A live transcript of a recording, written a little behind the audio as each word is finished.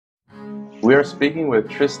We are speaking with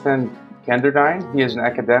Tristan Kenderdine. He is an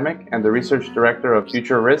academic and the research director of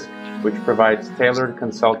Future Risk, which provides tailored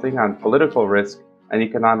consulting on political risk and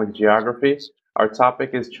economic geography. Our topic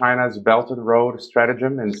is China's Belt and Road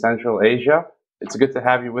Stratagem in Central Asia. It's good to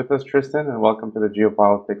have you with us, Tristan, and welcome to the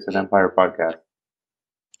Geopolitics and Empire podcast.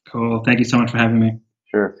 Cool. Thank you so much for having me.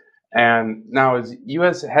 Sure. And now, as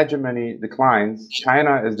U.S. hegemony declines,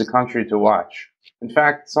 China is the country to watch. In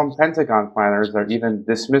fact, some Pentagon planners are even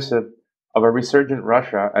dismissive of a resurgent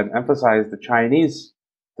Russia and emphasize the Chinese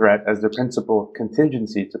threat as the principal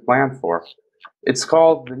contingency to plan for. It's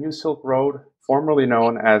called the New Silk Road, formerly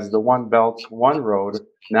known as the One Belt, One Road,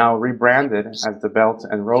 now rebranded as the Belt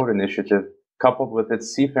and Road Initiative, coupled with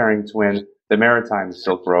its seafaring twin, the Maritime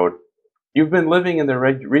Silk Road. You've been living in the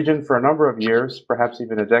region for a number of years, perhaps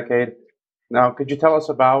even a decade. Now, could you tell us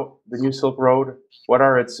about the New Silk Road? What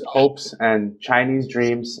are its hopes and Chinese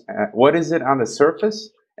dreams? What is it on the surface?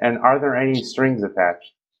 And are there any strings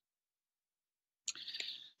attached?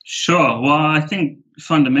 Sure. Well, I think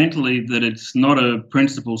fundamentally that it's not a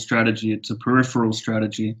principal strategy, it's a peripheral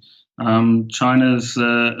strategy. China's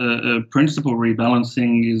principal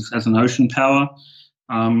rebalancing is as an ocean power.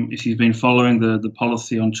 If you've been following the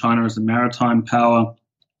policy on China as a maritime power,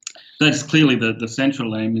 that's clearly the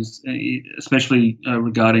central aim, is especially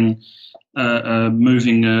regarding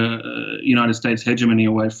moving United States hegemony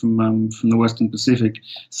away from the Western Pacific.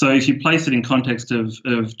 So if you place it in context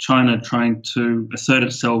of China trying to assert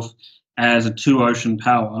itself as a two-ocean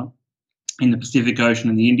power in the Pacific Ocean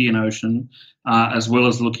and the Indian Ocean, as well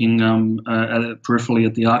as looking peripherally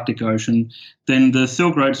at the Arctic Ocean, then the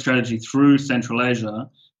Silk Road strategy through Central Asia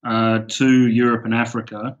to Europe and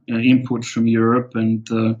Africa, inputs from Europe and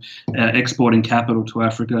exporting capital to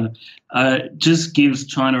Africa, just gives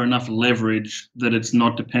China enough leverage that it's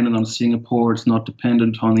not dependent on Singapore, it's not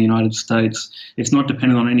dependent on the United States, it's not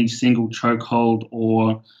dependent on any single chokehold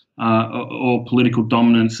or political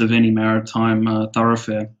dominance of any maritime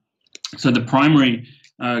thoroughfare. So the primary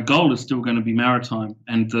goal is still going to be maritime,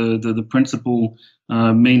 and the principal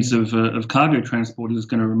means of cargo transport is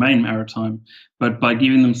going to remain maritime. But by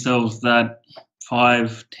giving themselves that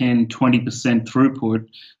 5, 10, 20% throughput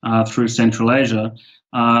through Central Asia,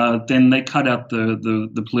 then they cut out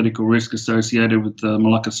the political risk associated with the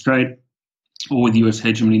Malacca Strait or with US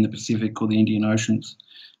hegemony in the Pacific or the Indian Oceans.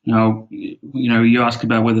 Now, you ask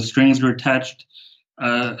about whether strings are attached.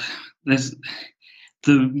 There's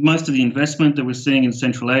most of the investment that we're seeing in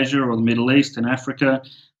Central Asia or the Middle East and Africa,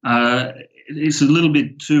 it's a little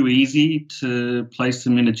bit too easy to place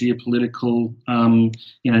them in a geopolitical,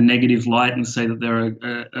 negative light and say that there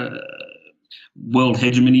are world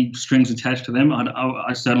hegemony strings attached to them.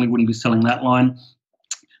 I certainly wouldn't be selling that line.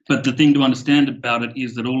 But the thing to understand about it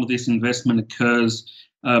is that all of this investment occurs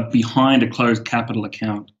behind a closed capital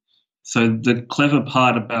account. So the clever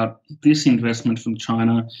part about this investment from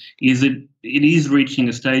China is it is reaching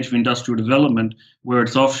a stage of industrial development where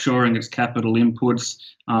it's offshoring its capital inputs.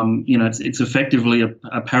 It's effectively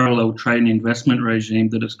a parallel trade and investment regime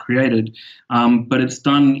that it's created, but it's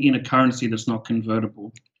done in a currency that's not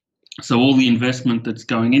convertible. So all the investment that's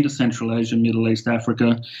going into Central Asia, Middle East,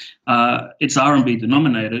 Africa, it's RMB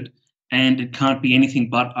denominated, and it can't be anything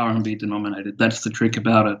but RMB denominated. That's the trick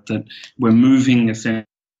about it, that we're moving essentially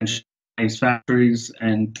factories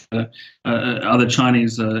and other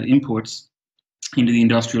Chinese imports into the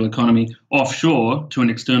industrial economy offshore to an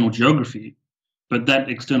external geography, but that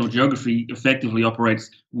external geography effectively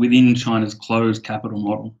operates within China's closed capital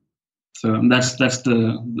model. So that's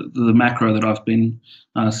the macro that I've been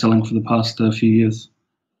selling for the past few years.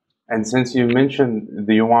 And since you mentioned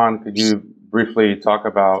the yuan, could you briefly talk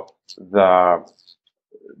about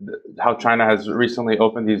how China has recently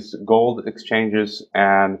opened these gold exchanges,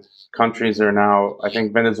 and countries are now, I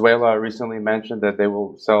think Venezuela recently mentioned that they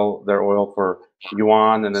will sell their oil for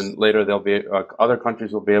yuan, and then later there'll be other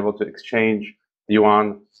countries will be able to exchange the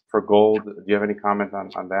yuan for gold. Do you have any comment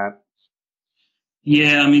on that?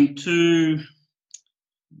 Yeah, I mean, two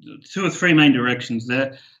or three main directions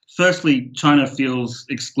there. Firstly, China feels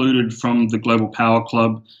excluded from the global power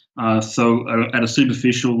club. So at a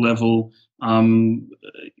superficial level,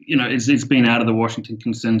 it's been out of the Washington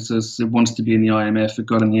consensus. It wants to be in the IMF. It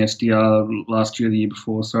got in the SDR last year, the year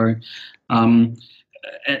before, sorry.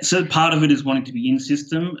 So part of it is wanting to be in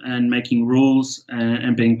system and making rules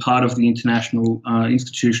and being part of the international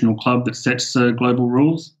institutional club that sets global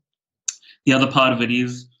rules. The other part of it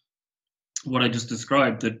is what I just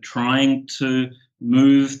described, that trying to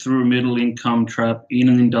move through a middle income trap in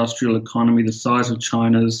an industrial economy the size of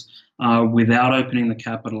China's without opening the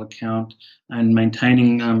capital account and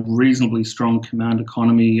maintaining reasonably strong command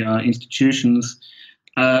economy institutions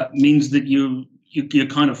means that you're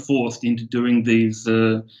kind of forced into doing these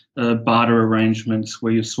barter arrangements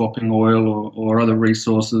where you're swapping oil or other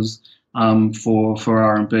resources for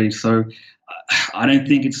RMB. So I don't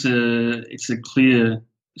think it's a clear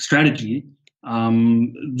strategy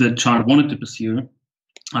that China wanted to pursue.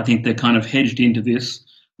 I think they're kind of hedged into this,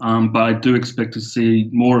 but I do expect to see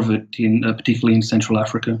more of it particularly in Central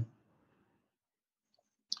Africa.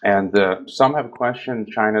 And some have questioned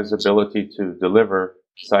China's ability to deliver,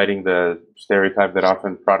 citing the stereotype that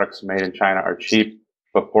often products made in China are cheap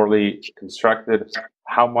but poorly constructed.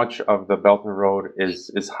 How much of the Belt and Road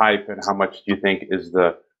is hype, and how much do you think is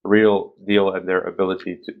the real deal and their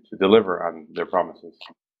ability to deliver on their promises?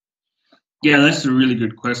 Yeah, that's a really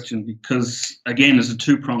good question because, again, there's a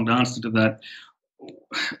two-pronged answer to that.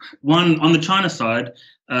 One, on the China side,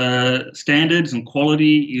 standards and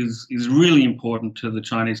quality is really important to the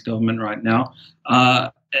Chinese government right now.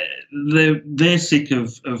 They're sick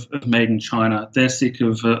of made in China. They're sick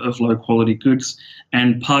of low quality goods,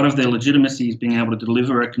 and part of their legitimacy is being able to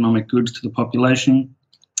deliver economic goods to the population.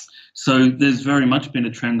 So there's very much been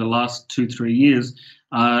a trend the last 2-3 years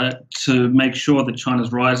to make sure that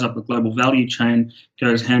China's rise up the global value chain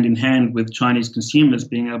goes hand in hand with Chinese consumers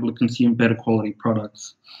being able to consume better quality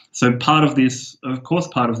products. So part of this,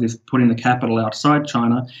 putting the capital outside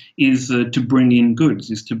China is to bring in goods,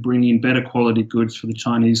 is to bring in better quality goods for the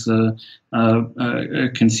Chinese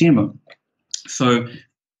consumer. So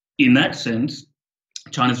in that sense,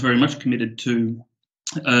 China's very much committed to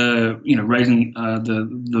raising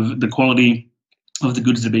the quality of the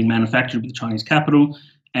goods that are being manufactured with the Chinese capital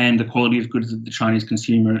and the quality of goods that the Chinese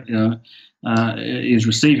consumer is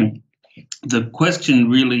receiving. The question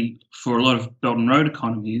really for a lot of Belt and Road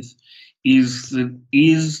economies is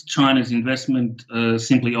China's investment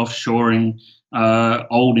simply offshoring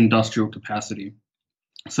old industrial capacity?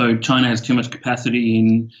 So China has too much capacity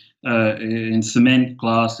in cement,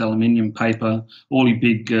 glass, aluminium, paper, all the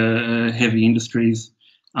big heavy industries.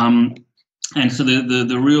 And so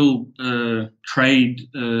the real trade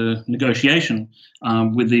negotiation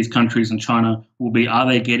with these countries and China will be: are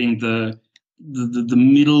they getting the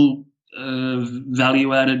middle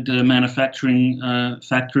value-added manufacturing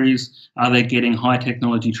factories? Are they getting high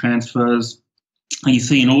technology transfers? And you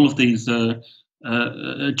see in all of these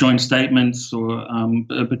joint statements or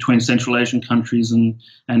between Central Asian countries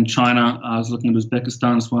and China. I was looking at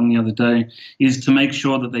Uzbekistan's one the other day, is to make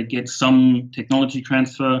sure that they get some technology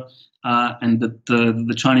transfer and that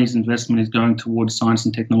the Chinese investment is going towards science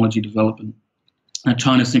and technology development. Now,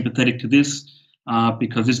 China's sympathetic to this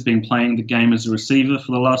because it's been playing the game as a receiver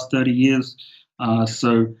for the last 30 years.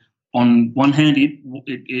 So on one hand,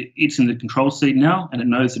 it's in the control seat now, and it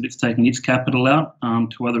knows that it's taking its capital out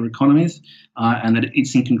to other economies, and that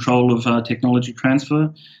it's in control of technology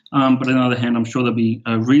transfer. But on the other hand, I'm sure they'll be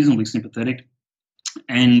reasonably sympathetic,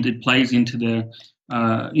 and it plays into their,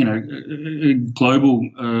 global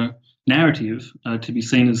narrative to be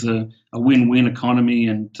seen as a win-win economy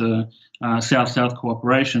and South-South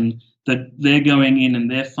cooperation, that they're going in and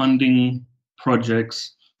they're funding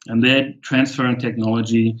projects and they're transferring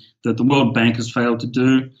technology that the World Bank has failed to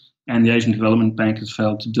do and the Asian Development Bank has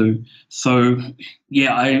failed to do. So,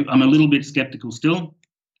 yeah, I'm a little bit skeptical still.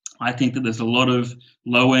 I think that there's a lot of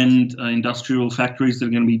low-end industrial factories that are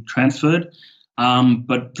going to be transferred,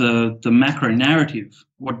 but the macro narrative,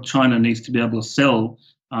 what China needs to be able to sell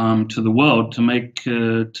to the world to make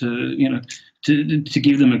to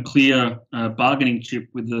give them a clear bargaining chip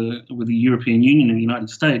with the European Union and the United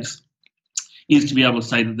States, is to be able to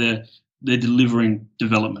say that they're delivering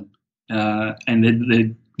development and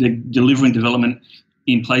they're delivering development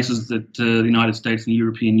in places that the United States and the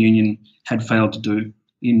European Union had failed to do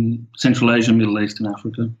in Central Asia, Middle East, and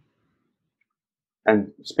Africa.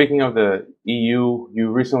 And speaking of the EU,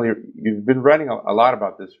 you've been writing a lot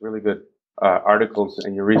about this, really good articles,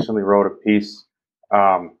 and you recently wrote a piece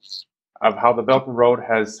of how the Belt and Road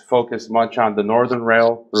has focused much on the Northern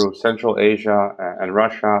Rail through Central Asia and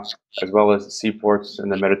Russia, as well as seaports in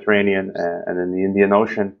the Mediterranean and in the Indian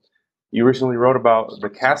Ocean. You recently wrote about the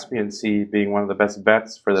Caspian Sea being one of the best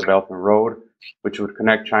bets for the Belt and Road, which would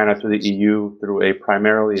connect China to the EU through a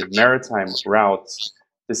primarily maritime route.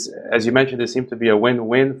 This, as you mentioned, this seemed to be a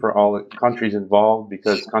win-win for all the countries involved,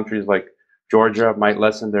 because countries like Georgia might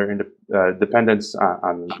lessen their dependence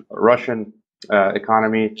on Russian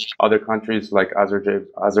economy. Other countries like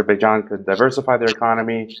Azerbaijan could diversify their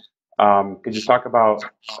economy. Could you talk about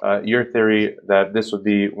your theory that this would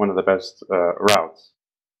be one of the best routes?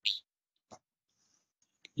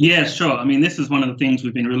 Yeah, sure. I mean, this is one of the things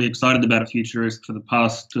we've been really excited about at Futurist for the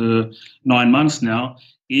past 9 months now,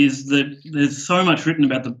 is that there's so much written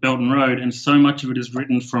about the Belt and Road, and so much of it is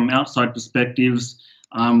written from outside perspectives,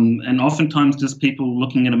 and oftentimes just people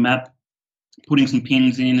looking at a map, putting some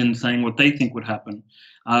pins in and saying what they think would happen.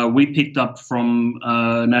 We picked up from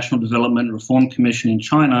National Development and Reform Commission in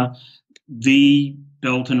China the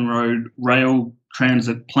Belt and Road Rail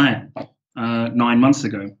Transit Plan 9 months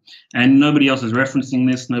ago, and nobody else is referencing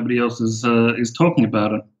this. Nobody else is talking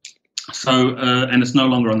about it. So, and it's no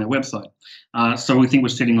longer on their website. So we think we're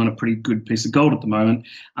sitting on a pretty good piece of gold at the moment.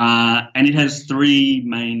 And it has 3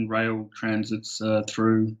 main rail transits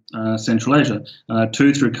through Central Asia,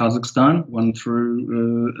 2 through Kazakhstan, 1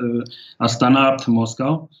 through Astana up to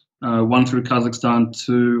Moscow, 1 through Kazakhstan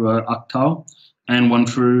to Aktau, and 1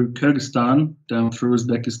 through Kyrgyzstan, down through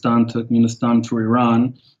Uzbekistan, Turkmenistan, through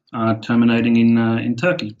Iran, terminating in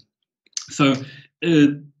Turkey. So,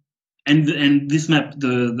 and this map,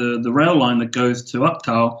 the rail line that goes to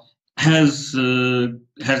Aktau has the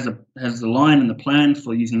line and the plan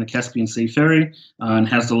for using the Caspian Sea ferry, and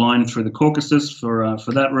has the line through the Caucasus for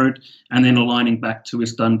that route, and then aligning back to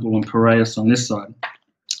Istanbul and Piraeus on this side.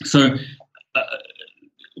 So,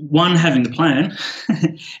 one, having the plan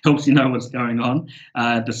helps you know what's going on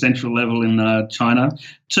at the central level in China.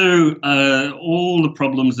 2, all the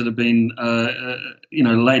problems that have been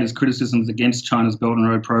laid as criticisms against China's Belt and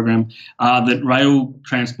Road program are that rail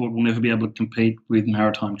transport will never be able to compete with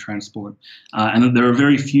maritime transport, and that there are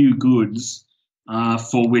very few goods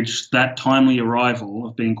for which that timely arrival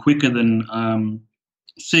of being quicker than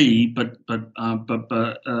sea, but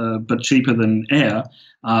cheaper than air,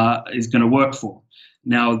 is going to work for.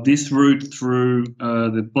 Now, this route through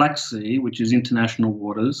the Black Sea, which is international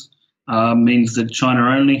waters, means that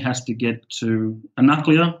China only has to get to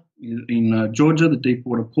Anaklia in Georgia, the deep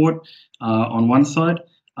water port, on one side,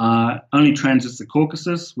 only transits the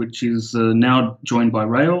Caucasus, which is now joined by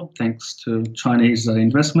rail, thanks to Chinese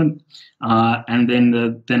investment, and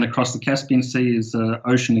then across the Caspian Sea is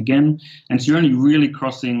ocean again. And so you're only really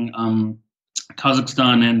crossing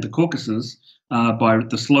Kazakhstan and the Caucasus by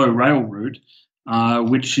the slow rail route,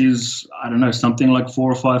 which is, I don't know, something like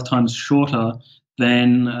 4 or 5 times shorter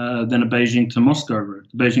than a Beijing to Moscow route.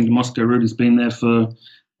 The Beijing to Moscow route has been there for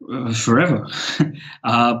forever,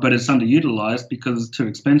 but it's underutilized because it's too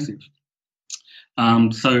expensive.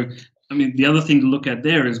 So, I mean, the other thing to look at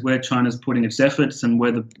there is where China's putting its efforts, and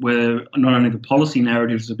where not only the policy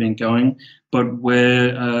narratives have been going, but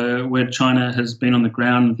where China has been on the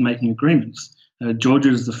ground making agreements. Georgia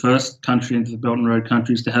is the first country into the Belt and Road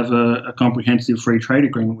countries to have a comprehensive free trade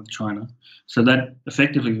agreement with China. So that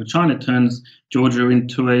effectively for China turns Georgia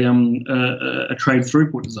into a trade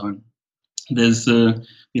throughput zone. There's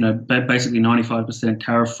basically 95%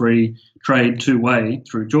 tariff-free trade two-way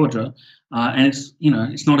through Georgia, and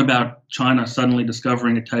it's not about China suddenly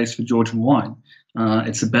discovering a taste for Georgian wine.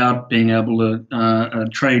 It's about being able to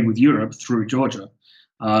trade with Europe through Georgia.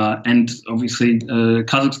 And obviously,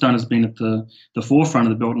 Kazakhstan has been at the forefront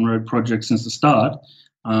of the Belt and Road project since the start,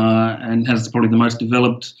 and has probably the most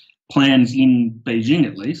developed plans in Beijing,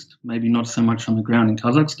 at least. Maybe not so much on the ground in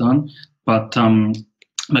Kazakhstan, but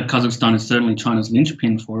Kazakhstan is certainly China's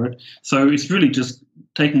linchpin for it. So it's really just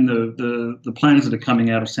taking the plans that are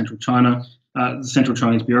coming out of central China, the central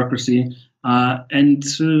Chinese bureaucracy, and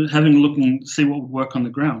having a look and see what would work on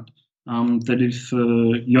the ground. That if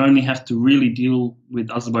you only have to really deal with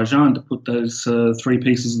Azerbaijan to put those 3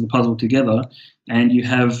 pieces of the puzzle together, and you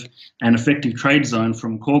have an effective trade zone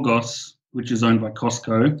from Korgos, which is owned by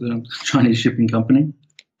COSCO, the Chinese shipping company,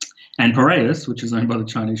 and Piraeus, which is owned by the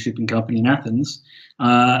Chinese shipping company in Athens,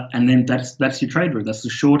 and then that's your trade route. That's the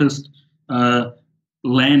shortest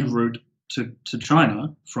land route to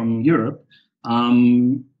China from Europe,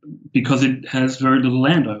 because it has very little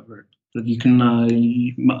land over it. That you can,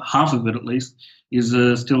 half of it at least, is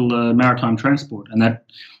still maritime transport, and that,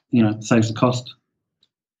 saves the cost.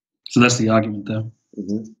 So that's the argument there.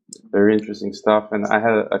 Mm-hmm. Very interesting stuff. And I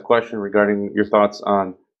had a question regarding your thoughts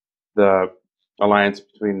on the alliance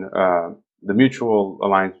between, the mutual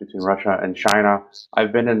alliance between Russia and China.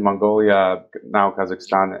 I've been in Mongolia, now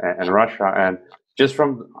Kazakhstan, and Russia, and just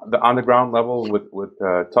from the on the ground level, with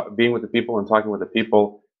being with the people and talking with the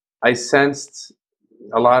people, I sensed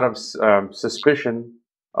a lot of suspicion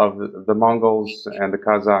of the Mongols and the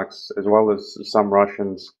Kazakhs, as well as some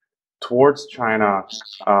Russians, towards China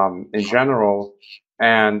in general.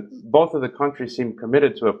 And both of the countries seem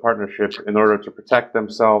committed to a partnership in order to protect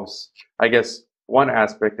themselves. I guess one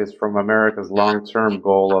aspect is from America's long-term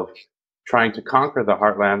goal of trying to conquer the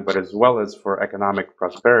heartland, but as well as for economic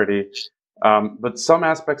prosperity. But some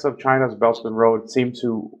aspects of China's Belt and Road seem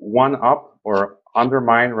to one-up or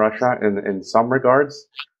undermine Russia in some regards.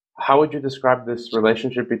 How would you describe this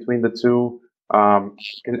relationship between the two,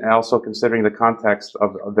 also considering the context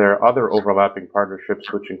of their other overlapping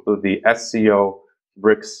partnerships, which include the SCO,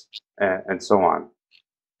 BRICS, and so on?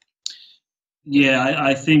 Yeah,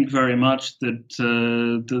 I think very much that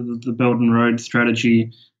the Belt and Road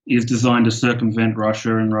strategy is designed to circumvent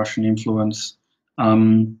Russia and Russian influence.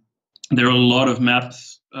 There are a lot of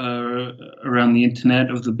maps around the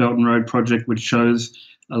internet of the Belt and Road project, which shows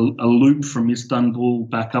a loop from Istanbul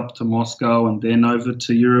back up to Moscow and then over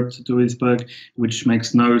to Europe to Duisburg, which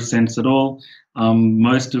makes no sense at all.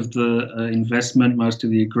 Most of the investment, most of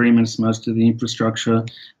the agreements, most of the infrastructure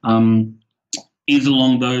is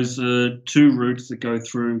along those two routes that go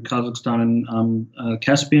through Kazakhstan and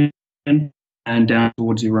Caspian and down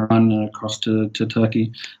towards Iran across to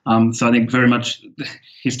Turkey. So I think very much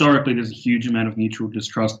historically there's a huge amount of mutual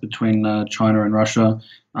distrust between China and Russia.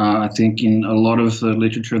 I think in a lot of the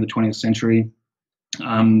literature of the 20th century,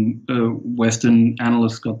 Western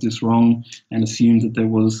analysts got this wrong and assumed that there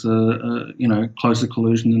was closer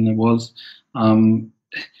collusion than there was.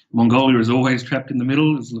 Mongolia is always trapped in the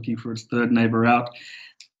middle, is looking for its third neighbor out.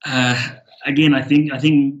 Again, I think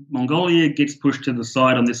Mongolia gets pushed to the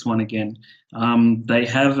side on this one again. They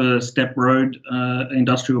have a step road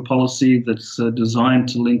industrial policy that's designed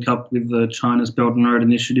to link up with China's Belt and Road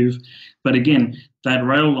Initiative. But again, that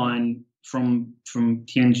rail line from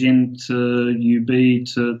Tianjin to UB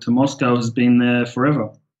to Moscow has been there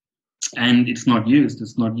forever. And it's not used.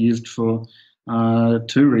 It's not used for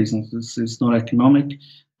two reasons. It's not economic.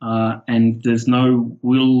 And there's no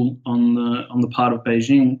will on the part of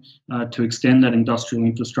Beijing to extend that industrial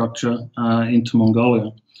infrastructure into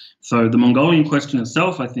Mongolia. So the Mongolian question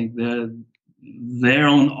itself, I think they're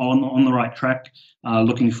on the right track,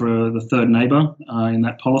 looking for the third neighbour in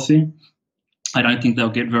that policy. I don't think they'll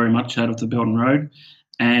get very much out of the Belt and Road,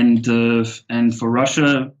 and for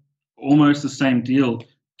Russia, almost the same deal.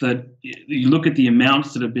 That you look at the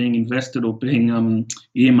amounts that are being invested or being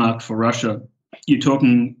earmarked for Russia. You're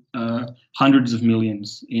talking hundreds of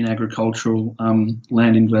millions in agricultural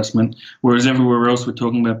land investment, whereas everywhere else we're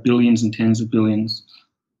talking about billions and tens of billions.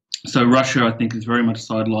 So Russia, I think, is very much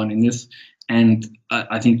sidelined in this, and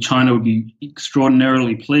I think China would be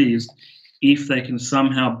extraordinarily pleased if they can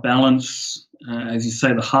somehow balance, as you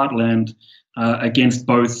say, the heartland against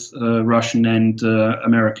both Russian and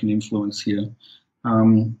American influence here.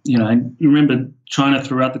 You remember China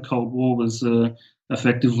throughout the Cold War was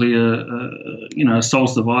effectively a sole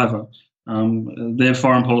survivor. Their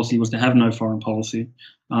foreign policy was to have no foreign policy,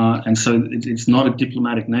 and so it's not a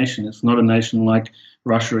diplomatic nation. It's not a nation like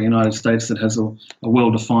Russia or the United States that has a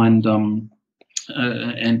well-defined and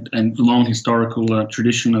long historical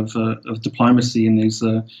tradition of diplomacy in these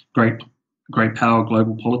great power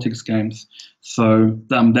global politics games. So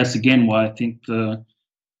that's again why I think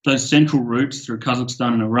those central routes through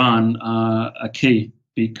Kazakhstan and Iran are key,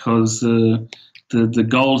 because the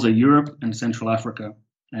goals are Europe and Central Africa,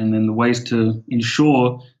 and then the ways to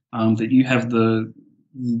ensure that you have the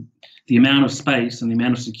amount of space and the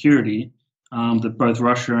amount of security that both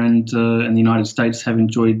Russia and the United States have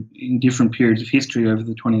enjoyed in different periods of history over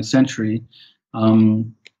the 20th century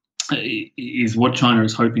is what China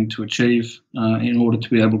is hoping to achieve in order to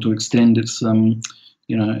be able to extend its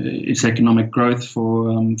its economic growth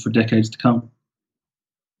for decades to come.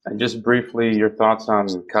 And just briefly, your thoughts on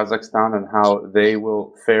Kazakhstan and how they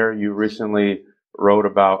will fare. You recently wrote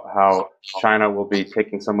about how China will be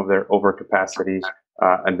taking some of their overcapacity,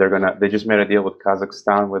 and they just made a deal with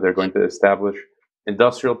Kazakhstan where they're going to establish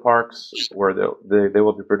industrial parks where they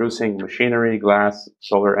will be producing machinery, glass,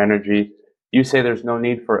 solar energy. You say there's no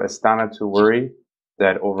need for Astana to worry,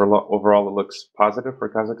 that overall it looks positive for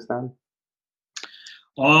Kazakhstan?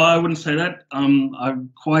 Oh, I wouldn't say that. I'm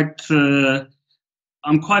quite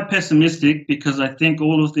pessimistic, because I think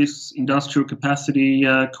all of this industrial capacity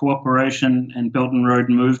cooperation and Belt and Road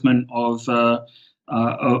movement of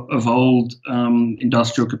old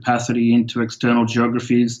industrial capacity into external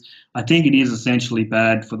geographies, I think it is essentially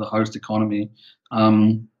bad for the host economy.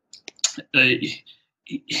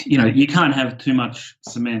 You can't have too much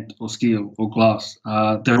cement or steel or glass.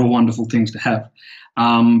 They're all wonderful things to have.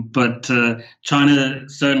 But China,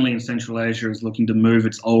 certainly in Central Asia, is looking to move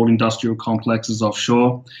its old industrial complexes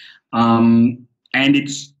offshore. And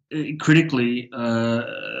it's critically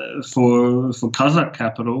for Kazakh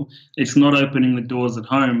capital, it's not opening the doors at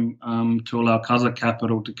home to allow Kazakh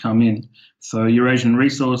capital to come in. So Eurasian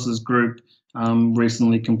Resources Group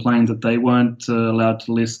recently complained that they weren't allowed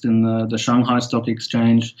to list in the Shanghai Stock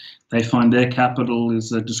Exchange. They find their capital is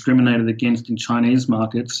discriminated against in Chinese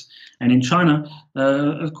markets. And in China,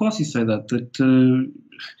 of course you say that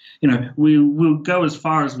we will go as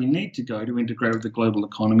far as we need to go to integrate with the global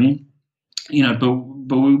economy.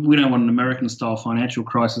 But we don't want an American-style financial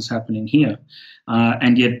crisis happening here.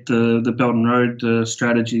 And yet the Belt and Road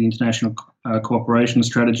strategy, the international cooperation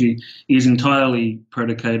strategy, is entirely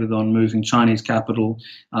predicated on moving Chinese capital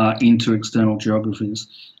into external geographies.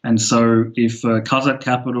 And so if Kazakh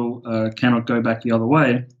capital cannot go back the other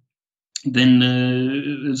way, then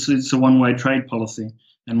it's a one-way trade policy.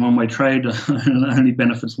 And one-way trade only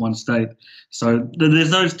benefits one state. So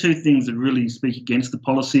there's those two things that really speak against the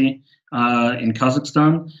policy in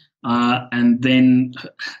Kazakhstan, and then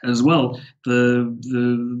as well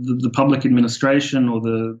the public administration or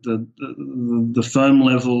the firm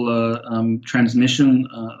level transmission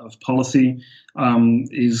of policy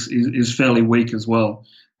is fairly weak as well.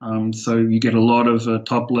 So you get a lot of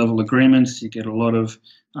top level agreements, you get a lot of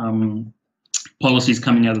policies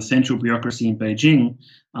coming out of the central bureaucracy in Beijing,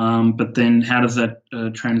 but then how does that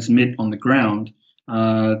transmit on the ground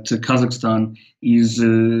to Kazakhstan is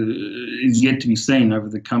yet to be seen over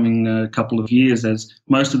the coming couple of years, as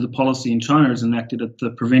most of the policy in China is enacted at the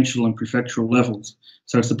provincial and prefectural levels.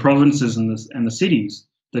 So it's the provinces and the cities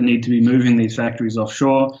that need to be moving these factories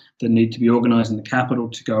offshore, that need to be organising the capital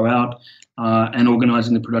to go out and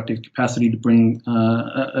organising the productive capacity to bring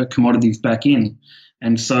commodities back in.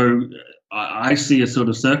 And so I see a sort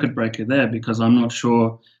of circuit breaker there, because I'm not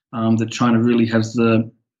sure that China really has the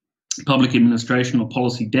public administration or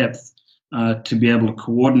policy depth to be able to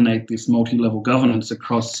coordinate this multi-level governance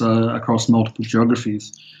across multiple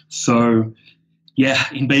geographies. So, yeah,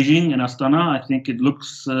 in Beijing and Astana, I think it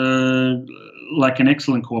looks like an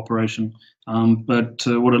excellent cooperation. But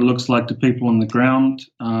what it looks like to people on the ground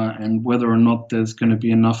and whether or not there's going to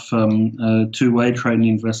be enough two-way trade and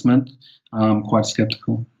investment, I'm quite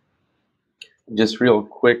skeptical. Just real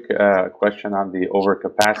quick question on the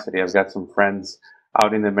overcapacity. I've got some friends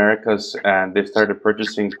out in the Americas, and they've started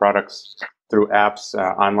purchasing products through apps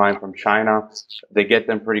online from China. They get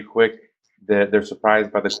them pretty quick. They're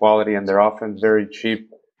surprised by the quality, and they're often very cheap.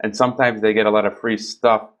 And sometimes they get a lot of free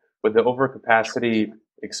stuff. Would the overcapacity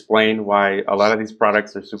explain why a lot of these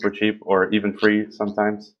products are super cheap or even free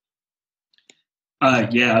sometimes?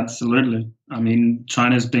 Yeah, absolutely. I mean,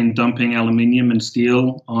 China's been dumping aluminium and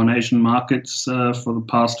steel on Asian markets for the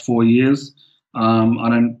past 4 years. I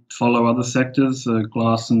don't follow other sectors,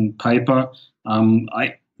 glass and paper.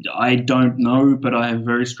 I don't know, but I have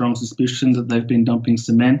very strong suspicion that they've been dumping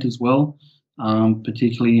cement as well,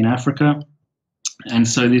 particularly in Africa. And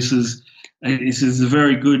so this is a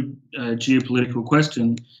very good geopolitical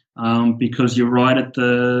question, because you're right at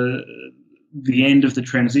the end of the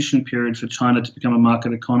transition period for China to become a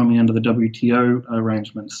market economy under the WTO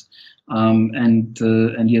arrangements,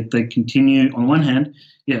 and yet they continue. On one hand,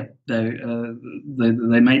 yeah,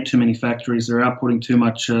 they make too many factories. They're outputting too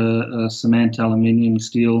much cement, aluminium,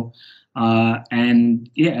 steel, and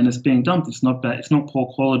it's being dumped. It's not bad. It's not poor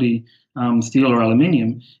quality steel or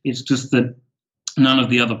aluminium. It's just that none of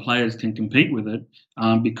the other players can compete with it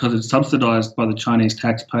because it's subsidized by the Chinese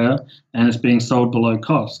taxpayer and it's being sold below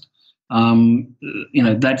cost.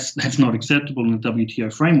 That's not acceptable in the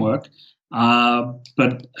WTO framework.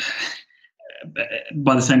 But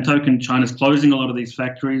by the same token, China's closing a lot of these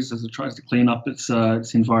factories as it tries to clean up its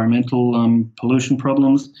environmental pollution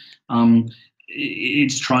problems.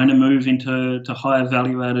 It's trying to move into higher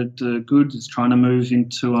value-added goods. It's trying to move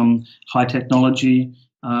into high technology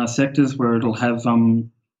sectors where it'll have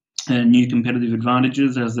new competitive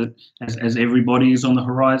advantages as everybody is on the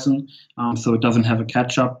horizon, so it doesn't have a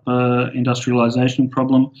catch-up industrialization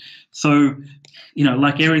problem. So,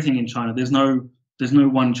 like everything in China, there's no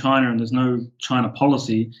one China and there's no China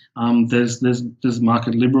policy. There's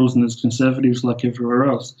market liberals and there's conservatives like everywhere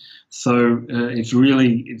else. So it's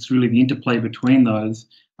really the interplay between those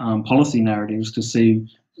policy narratives to see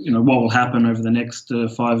what will happen over the next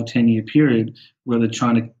 5 or 10 year period, whether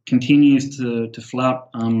China continues to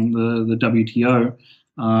flout the WTO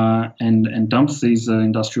and dumps these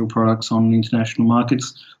industrial products on international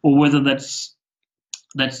markets, or whether that's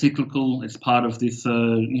cyclical. It's part of this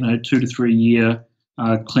 2 to 3 year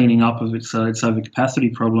cleaning up of its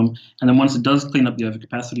overcapacity problem, and then once it does clean up the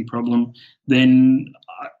overcapacity problem, then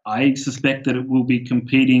I suspect that it will be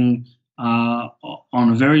competing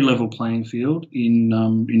on a very level playing field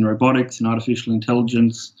in robotics, in artificial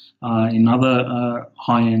intelligence, in other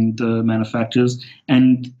high-end manufacturers,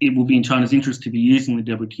 and it will be in China's interest to be using the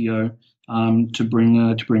WTO to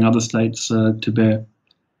bring other states to bear.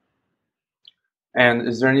 And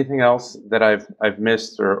is there anything else that I've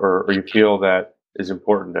missed, or you feel that is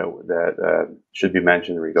important that should be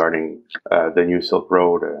mentioned regarding the New Silk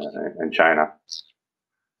Road and China?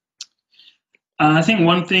 I think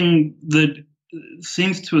one thing that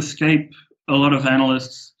seems to escape a lot of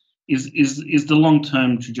analysts is the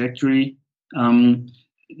long-term trajectory.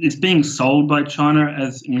 It's being sold by China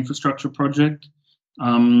as an infrastructure project.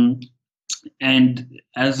 And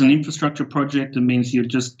as an infrastructure project, it means you're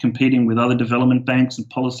just competing with other development banks and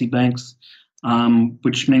policy banks,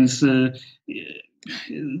 which means there's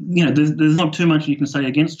not too much you can say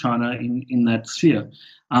against China in that sphere.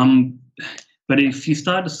 But if you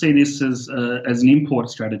start to see this as an import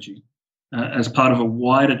strategy, as part of a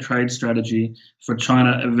wider trade strategy for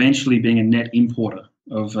China eventually being a net importer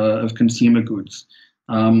of consumer goods,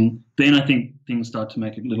 then I think things start to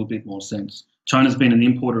make a little bit more sense. China's been an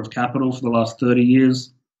importer of capital for the last 30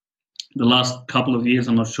 years. The last couple of years,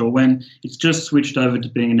 I'm not sure when, it's just switched over to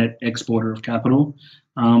being a net exporter of capital.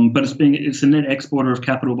 But it's a net exporter of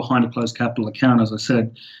capital behind a closed capital account, as I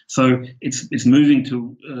said. So it's moving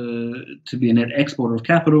to be a net exporter of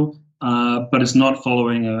capital, but it's not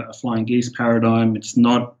following a flying geese paradigm. It's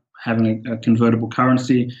not having a convertible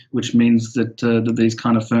currency, which means that these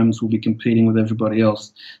kind of firms will be competing with everybody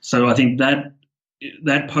else. So I think that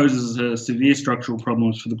poses severe structural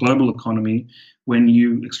problems for the global economy when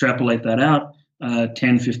you extrapolate that out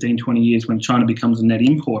 10, 15, 20 years when China becomes a net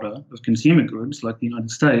importer of consumer goods like the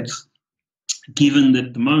United States, given that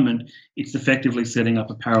at the moment it's effectively setting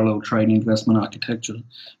up a parallel trade and investment architecture.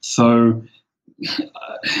 So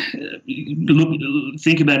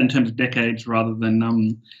think about it in terms of decades rather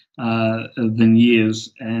than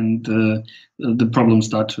years, and the problems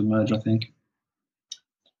start to emerge, I think.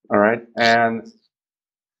 All right. And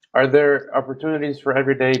are there opportunities for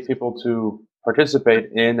everyday people to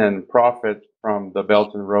participate in and profit from the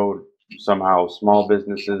Belt and Road somehow? Small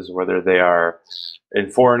businesses, whether they are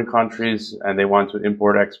in foreign countries and they want to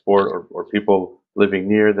import, export, or people living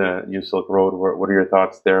near the New Silk Road. What are your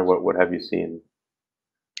thoughts there? What have you seen?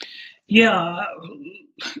 Yeah,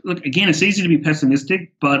 look, again, it's easy to be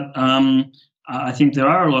pessimistic, but I think there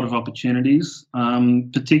are a lot of opportunities,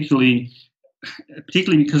 particularly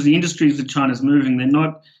because the industries that China's moving, they're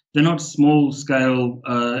not small-scale,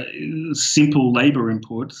 simple labour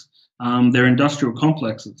imports. They're industrial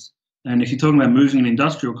complexes. And if you're talking about moving an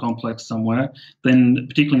industrial complex somewhere, then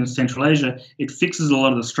particularly in Central Asia, it fixes a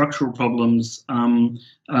lot of the structural problems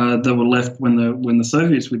that were left when the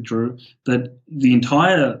Soviets withdrew. That the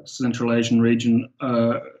entire Central Asian region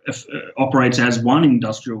operates as one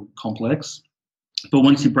industrial complex. But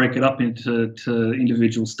once you break it up into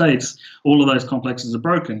individual states, all of those complexes are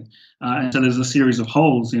broken. And so there's a series of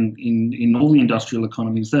holes in all the industrial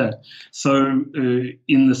economies there. So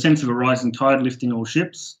in the sense of a rising tide lifting all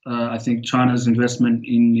ships, I think China's investment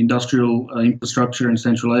in industrial infrastructure in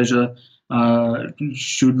Central Asia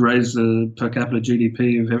should raise the per capita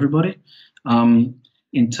GDP of everybody.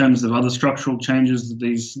 In terms of other structural changes that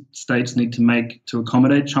these states need to make to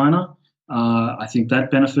accommodate China, I think that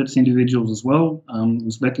benefits individuals as well.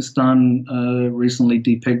 Uzbekistan recently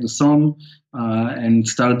depegged the som and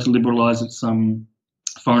started to liberalise its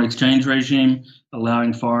foreign exchange regime,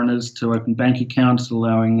 allowing foreigners to open bank accounts,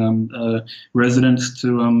 allowing residents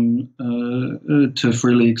to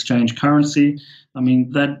freely exchange currency. I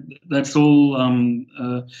mean that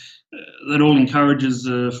all encourages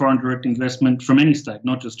foreign direct investment from any state,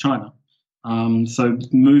 not just China. So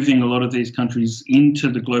moving a lot of these countries into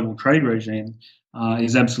the global trade regime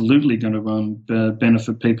is absolutely going to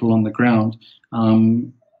benefit people on the ground,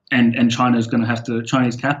 and China's going to have to.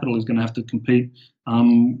 Chinese capital is going to have to compete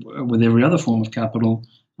with every other form of capital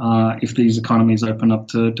if these economies open up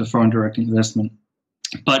to foreign direct investment.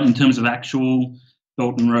 But in terms of actual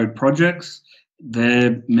Belt and Road projects,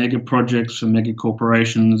 they're mega projects for mega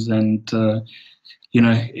corporations, and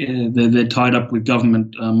they're tied up with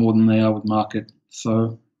government more than they are with market.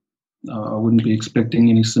 So I wouldn't be expecting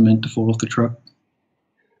any cement to fall off the truck.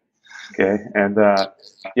 Okay. And do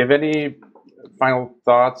you have any final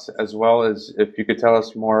thoughts, as well as if you could tell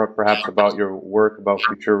us more perhaps about your work about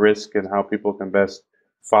future risk and how people can best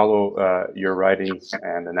follow your writings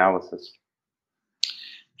and analysis?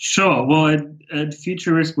 Sure. Well, at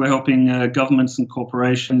Future Risk, we're helping governments and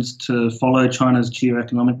corporations to follow China's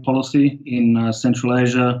geoeconomic policy in Central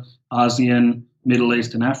Asia, ASEAN, Middle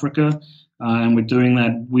East, and Africa. And we're doing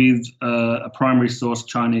that with a primary source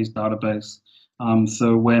Chinese database.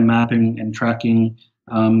 So we're mapping and tracking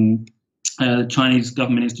Chinese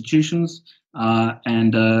government institutions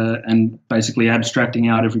and basically abstracting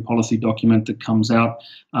out every policy document that comes out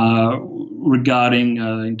regarding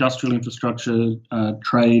industrial infrastructure,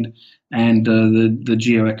 trade, and the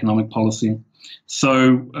geoeconomic policy.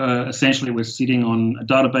 So essentially, we're sitting on a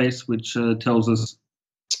database which tells us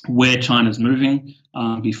where China's moving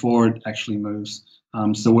before it actually moves.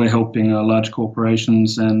 So we're helping large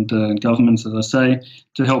corporations and governments, as I say,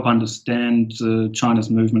 to help understand China's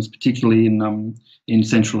movements, particularly in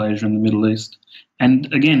Central Asia and the Middle East.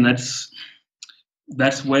 And again,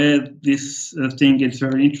 that's where this thing gets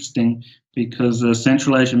very interesting, because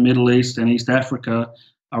Central Asia, Middle East, and East Africa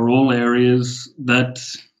are all areas that,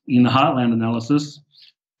 in the heartland analysis,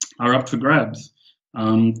 are up for grabs.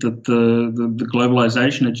 That the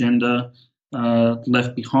globalization agenda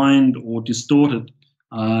left behind or distorted.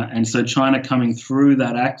 And so China coming through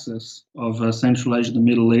that axis of Central Asia, the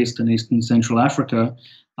Middle East, and Eastern Central Africa,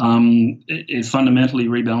 it fundamentally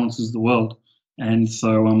rebalances the world. And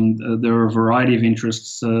so there are a variety of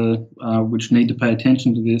interests which need to pay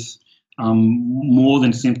attention to this, more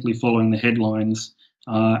than simply following the headlines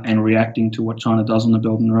and reacting to what China does on the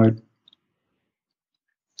Belt and Road.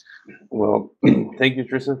 Well, thank you,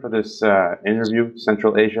 Tristan, for this interview.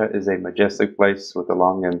 Central Asia is a majestic place with a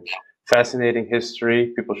long and fascinating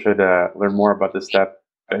history. People should learn more about this step,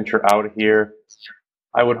 venture out here.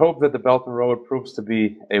 I would hope that the Belt and Road proves to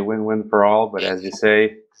be a win-win for all, but as you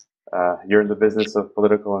say, you're in the business of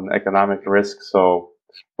political and economic risk, so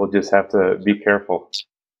we'll just have to be careful.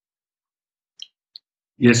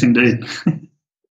 Yes, indeed.